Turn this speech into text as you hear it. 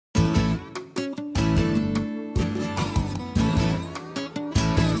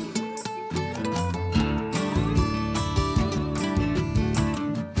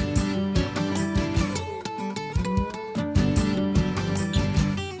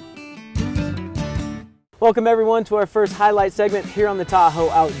Welcome everyone to our first highlight segment here on the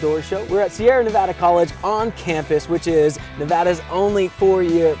Tahoe Outdoor Show. We're at Sierra Nevada College on campus, which is Nevada's only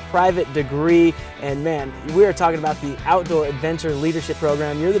 4-year private degree. And man, we are talking about the Outdoor Adventure Leadership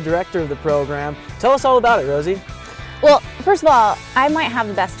Program. You're the director of the program. Tell us all about it, Rosie. Well, first of all, I might have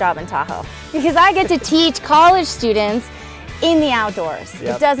the best job in Tahoe because I get to teach college students in the outdoors.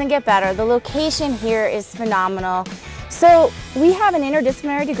 Yep. It doesn't get better. The location here is phenomenal. So we have an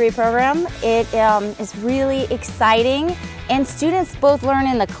interdisciplinary degree program. It is really exciting, and students both learn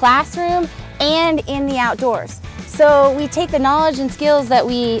in the classroom and in the outdoors. So we take the knowledge and skills that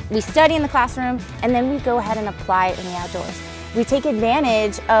we study in the classroom, and then we go ahead and apply it in the outdoors. We take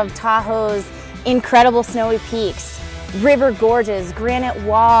advantage of Tahoe's incredible snowy peaks, river gorges, granite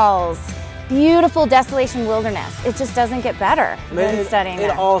walls, beautiful desolation wilderness. It just doesn't get better than studying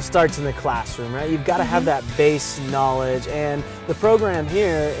there. It all starts in the classroom, right? You've got to have that base knowledge, and the program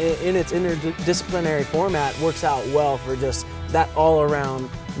here in its interdisciplinary format works out well for just that all-around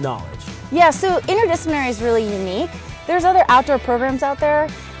knowledge. Yeah, so interdisciplinary is really unique. There's other outdoor programs out there,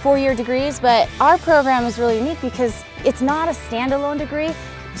 4-year degrees, but our program is really unique because it's not a standalone degree.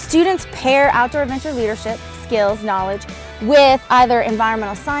 Students pair outdoor adventure leadership skills, knowledge, with either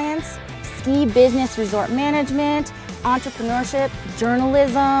environmental science, ski business resort management, entrepreneurship,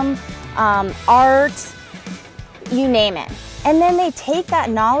 journalism, art, you name it. And then they take that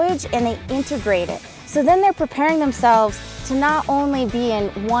knowledge and they integrate it. So then they're preparing themselves to not only be in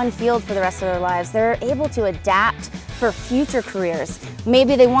one field for the rest of their lives, they're able to adapt for future careers.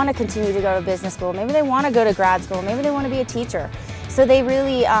 Maybe they want to continue to go to business school, maybe they want to go to grad school, maybe they want to be a teacher. So they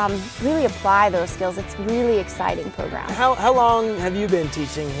really apply those skills. It's a really exciting program. How long have you been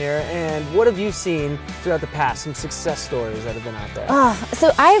teaching here, and what have you seen throughout the past, some success stories that have been out there?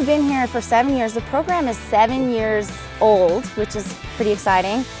 So I have been here for 7 years. The program is 7 years old, which is pretty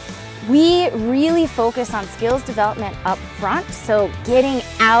exciting. We really focus on skills development up front, so getting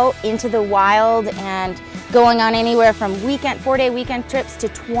out into the wild and going on anywhere from 4-day weekend trips to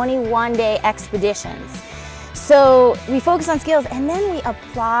 21-day expeditions. So we focus on skills, and then we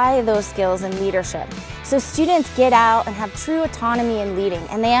apply those skills in leadership. So students get out and have true autonomy in leading,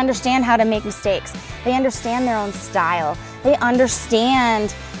 and they understand how to make mistakes. They understand their own style. They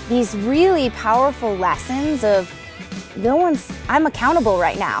understand these really powerful lessons of I'm accountable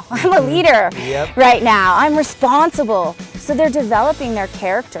right now. I'm a leader right now. I'm responsible. So they're developing their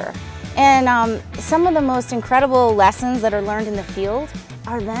character. And some of the most incredible lessons that are learned in the field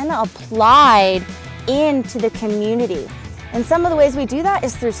are then applied into the community. And some of the ways we do that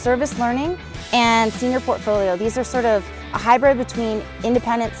is through service learning and senior portfolio. These are sort of a hybrid between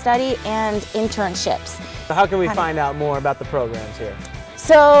independent study and internships. So how can we find out more about the programs here?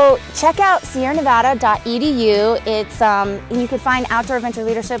 So check out sierranevada.edu. It's you can find outdoor adventure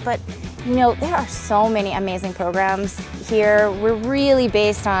leadership, but you know, there are so many amazing programs here. We're really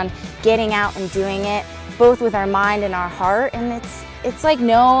based on getting out and doing it, both with our mind and our heart, and it's like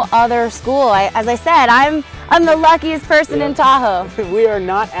no other school. As I said, I'm the luckiest person in Tahoe. We are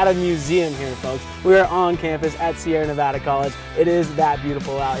not at a museum here, folks. We are on campus at Sierra Nevada College. It is that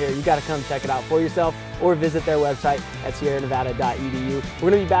beautiful out here. You got to come check it out for yourself or visit their website at sierranevada.edu.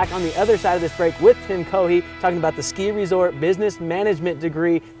 We're going to be back on the other side of this break with Tim Cohey talking about the ski resort business management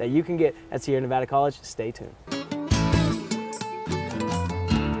degree that you can get at Sierra Nevada College. Stay tuned.